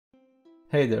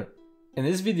Hey there. In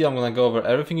this video I'm gonna go over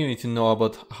everything you need to know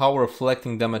about how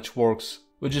reflecting damage works,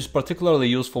 which is particularly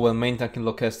useful when main tanking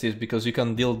Locuestis because you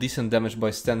can deal decent damage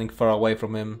by standing far away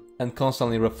from him and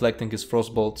constantly reflecting his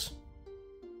frostbolts.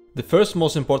 The first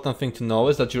most important thing to know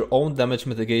is that your own damage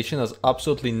mitigation has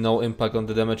absolutely no impact on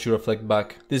the damage you reflect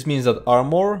back. This means that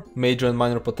armor, major and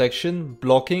minor protection,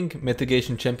 blocking,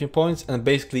 mitigation champion points, and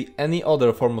basically any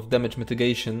other form of damage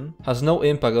mitigation has no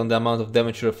impact on the amount of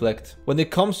damage you reflect. When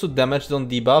it comes to damage done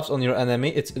debuffs on your enemy,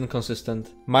 it's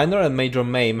inconsistent. Minor and major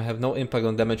maim have no impact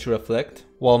on damage you reflect,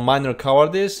 while minor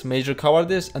cowardice, major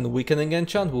cowardice, and weakening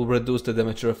enchant will reduce the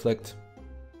damage you reflect.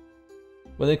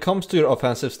 When it comes to your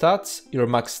offensive stats, your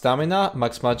max stamina,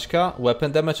 max magicka,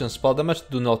 weapon damage and spell damage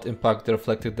do not impact the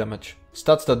reflected damage.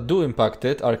 Stats that do impact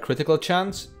it are critical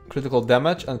chance, critical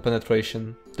damage and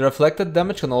penetration. The reflected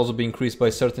damage can also be increased by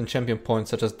certain champion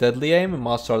points such as deadly aim,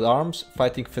 mastered arms,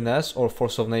 fighting finesse or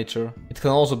force of nature. It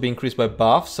can also be increased by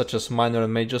buffs such as minor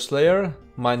and major slayer,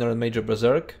 minor and major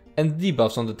berserk, and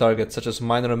debuffs on the target such as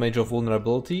minor and major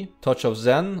vulnerability, touch of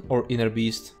zen or inner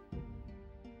beast.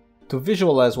 To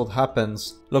visualize what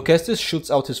happens, Locuestis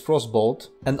shoots out his frostbolt,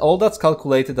 and all that's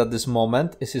calculated at this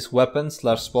moment is his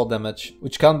weapon/spell damage,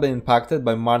 which can be impacted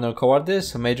by minor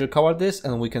cowardice, major cowardice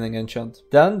and weakening enchant.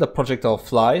 Then the projectile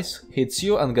flies, hits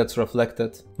you and gets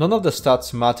reflected. None of the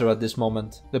stats matter at this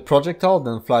moment. The projectile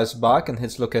then flies back and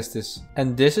hits Locuestis,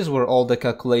 and this is where all the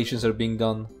calculations are being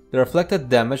done. The reflected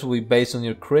damage will be based on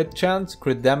your crit chance,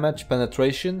 crit damage,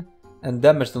 penetration, and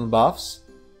damage done buffs,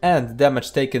 and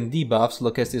damage taken debuffs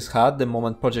Locuestis had the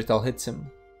moment projectile hits him.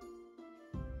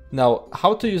 Now,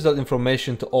 how to use that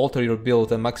information to alter your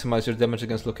build and maximize your damage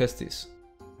against Locuestis?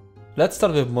 Let's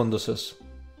start with Munduses.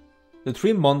 The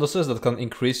three Munduses that can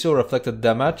increase your reflected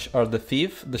damage are the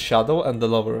Thief, the Shadow and the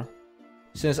Lover.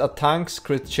 Since a tank's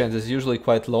crit chance is usually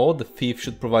quite low, the Thief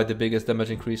should provide the biggest damage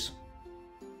increase.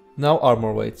 Now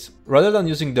armor weights. Rather than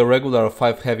using the regular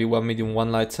 5 heavy 1 medium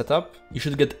 1 light setup, you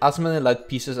should get as many light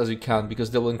pieces as you can because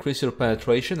they will increase your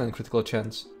penetration and critical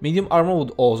chance. Medium armor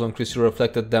would also increase your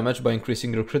reflected damage by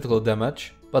increasing your critical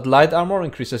damage, but light armor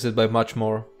increases it by much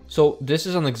more. So this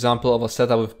is an example of a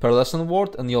setup with Pearlescent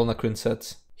Ward and Yolnahkriin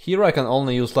sets. Here I can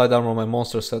only use light armor on my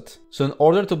monster set, so in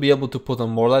order to be able to put on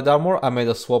more light armor I made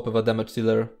a swap with a damage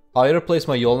dealer. I replaced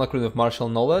my Yolnahkriin with Martial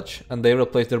Knowledge, and they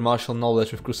replaced their Martial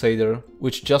Knowledge with Crusader,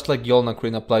 which just like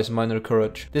Yolnahkriin applies Minor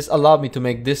Courage. This allowed me to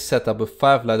make this setup with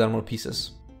 5 light armor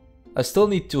pieces. I still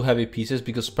need 2 heavy pieces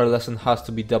because Pearlescent has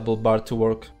to be double barred to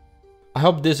work. I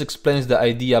hope this explains the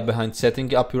idea behind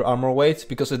setting up your armor weights,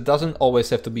 because it doesn't always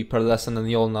have to be Pearlescent and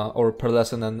Yolna or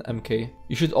Pearlescent and MK.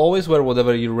 You should always wear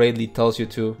whatever your raid lead tells you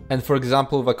to, and for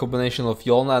example with a combination of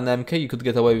Yolna and MK you could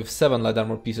get away with 7 light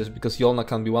armor pieces because Yolna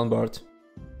can be 1 barred.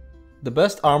 The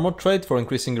best armor trait for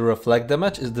increasing your reflect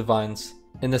damage is Divines.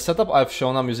 In the setup I've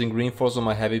shown I'm using Reinforce on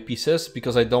my heavy pieces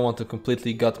because I don't want to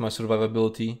completely gut my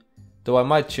survivability, though I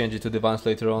might change it to Divines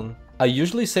later on. I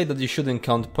usually say that you shouldn't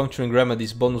count Puncturing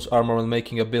Remedy's bonus armor when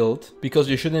making a build, because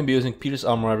you shouldn't be using Pierce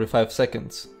armor every 5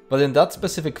 seconds. But in that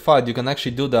specific fight you can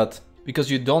actually do that,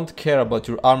 because you don't care about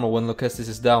your armor when Locuestis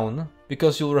is down,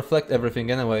 because you'll reflect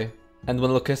everything anyway. And when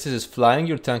Locuestis is flying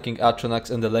you're tanking Atronach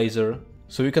and the laser,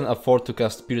 so you can afford to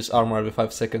cast Pierce armor every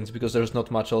 5 seconds because there's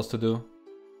not much else to do.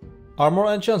 Armor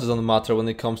enchants don't matter when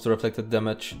it comes to reflected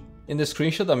damage. In the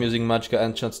screenshot I'm using magicka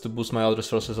enchants to boost my other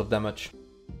sources of damage.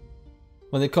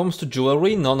 When it comes to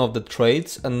jewelry, none of the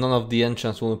traits and none of the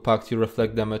enchants will impact your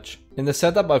reflect damage. In the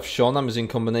setup I've shown I'm using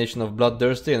combination of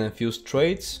Bloodthirsty and Infused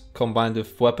traits, combined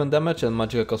with weapon damage and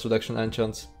magicka cost reduction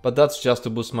enchants, but that's just to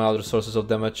boost my other sources of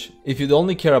damage. If you'd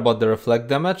only care about the reflect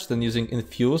damage, then using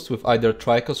Infused with either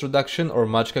tri-cost reduction or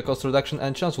magicka cost reduction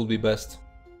enchants would be best.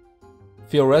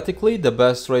 Theoretically, the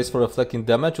best race for reflecting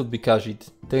damage would be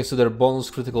Khajiit, thanks to their bonus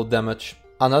critical damage.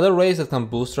 Another race that can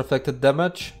boost reflected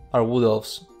damage are Wood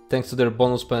Elves, thanks to their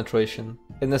bonus penetration.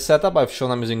 In the setup I've shown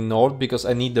I'm using Nord because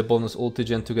I need the bonus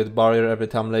ultigen to get barrier every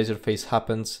time laser phase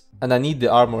happens, and I need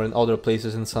the armor in other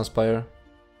places in Sunspire.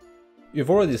 You've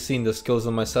already seen the skills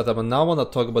on my setup and now I want to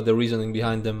talk about the reasoning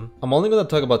behind them. I'm only going to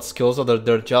talk about skills that are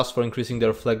there just for increasing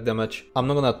their reflect damage. I'm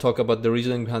not going to talk about the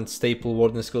reasoning behind staple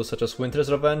warding skills such as Winter's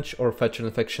Revenge or Fetcher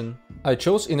Infection. I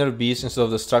chose Inner Beast instead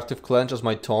of Destructive Clench as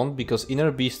my taunt because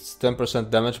Inner Beast's 10%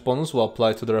 damage bonus will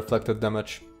apply to the reflected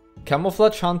damage.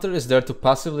 Camouflage Hunter is there to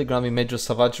passively grant me Major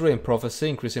Savagery and Prophecy,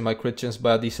 increasing my crit chance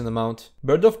by a decent amount.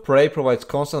 Bird of Prey provides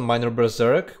constant Minor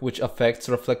Berserk, which affects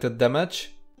reflected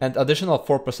damage, and additional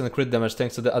 4% crit damage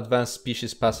thanks to the Advanced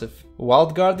Species passive.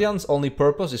 Wild Guardian's only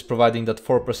purpose is providing that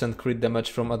 4% crit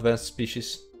damage from Advanced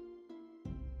Species.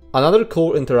 Another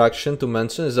cool interaction to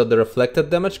mention is that the reflected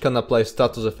damage can apply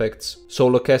status effects. So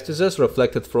Locustice's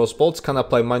reflected frostbolts can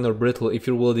apply minor brittle if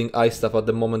you're wielding ice staff at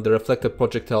the moment the reflected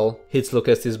projectile hits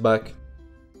Locustice's back.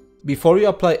 Before you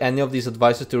apply any of these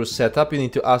advices to your setup, you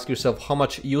need to ask yourself how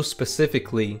much you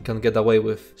specifically can get away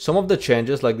with. Some of the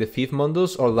changes like the Thief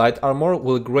Mundus or Light Armor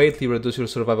will greatly reduce your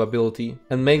survivability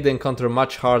and make the encounter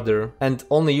much harder, and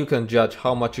only you can judge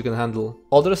how much you can handle.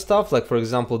 Other stuff like for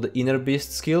example the Inner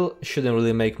Beast skill shouldn't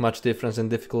really make much difference in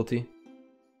difficulty.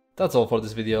 That's all for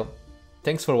this video.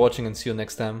 Thanks for watching and see you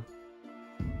next time.